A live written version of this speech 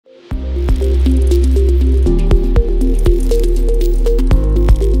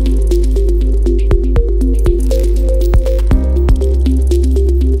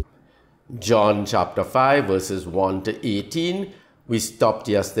John chapter 5, verses 1 to 18. We stopped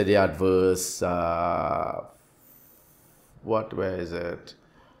yesterday at verse, where is it?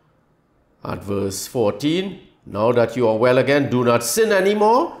 At verse 14. Now that you are well again, do not sin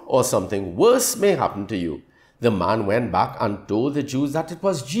anymore, or something worse may happen to you. The man went back and told the Jews that it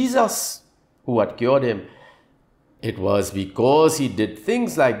was Jesus who had cured him. It was because he did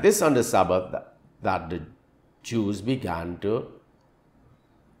things like this on the Sabbath that the Jews began to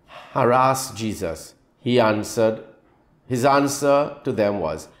harass Jesus. His answer to them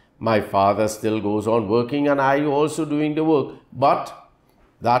was, my Father still goes on working and I also doing the work. But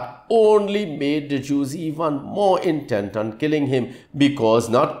that only made the Jews even more intent on killing him, because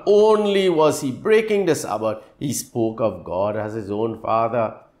not only was he breaking the Sabbath, he spoke of God as his own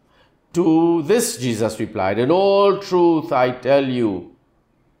Father. To this Jesus replied, in all truth I tell you,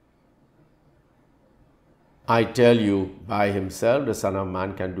 by himself the Son of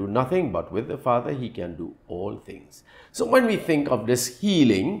Man can do nothing, but with the Father he can do all things. So when we think of this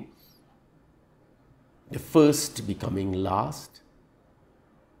healing, the first becoming last,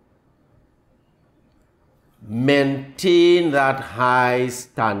 maintain that high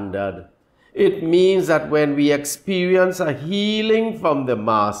standard. It means that when we experience a healing from the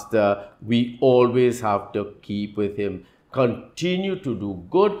Master, we always have to keep with him. Continue to do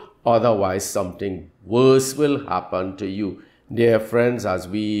good, otherwise something worse will happen to you. Dear friends, as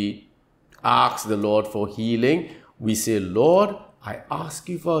we ask the Lord for healing, we say, Lord, I ask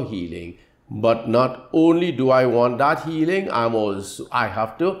you for healing, but not only do I want that healing, I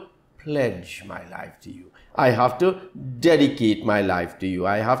have to pledge my life to you. I have to dedicate my life to you.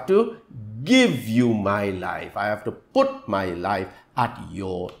 I have to give you my life. I have to put my life at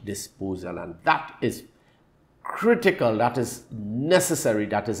your disposal. And that is critical, that is necessary,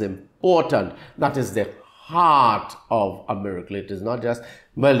 that is important. That is the heart of a miracle. It is not just,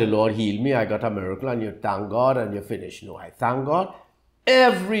 well, the Lord healed me, I got a miracle, and you thank God and you're finished. No, I thank God.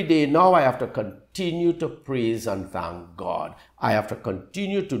 Every day now I have to continue to praise and thank God. I have to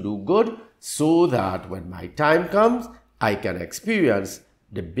continue to do good so that when my time comes, I can experience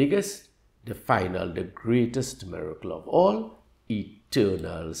the biggest, the final, the greatest miracle of all,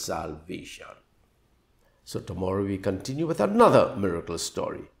 eternal salvation. So tomorrow we continue with another miracle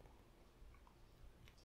story.